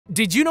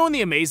Did you know in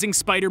The Amazing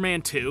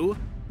Spider-Man 2,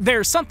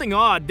 there's something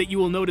odd that you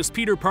will notice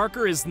Peter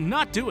Parker is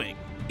not doing?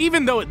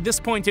 Even though at this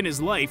point in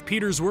his life,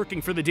 Peter's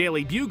working for the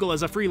Daily Bugle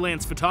as a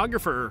freelance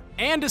photographer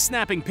and is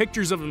snapping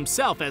pictures of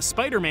himself as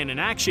Spider-Man in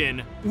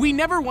action, we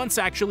never once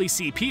actually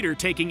see Peter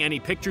taking any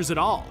pictures at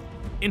all.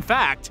 In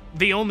fact,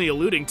 the only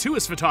alluding to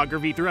his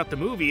photography throughout the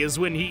movie is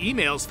when he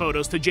emails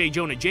photos to J.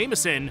 Jonah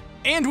Jameson,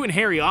 and when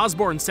Harry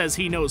Osborn says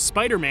he knows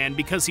Spider-Man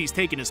because he's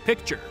taken his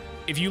picture.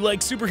 If you like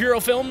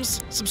superhero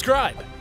films, subscribe.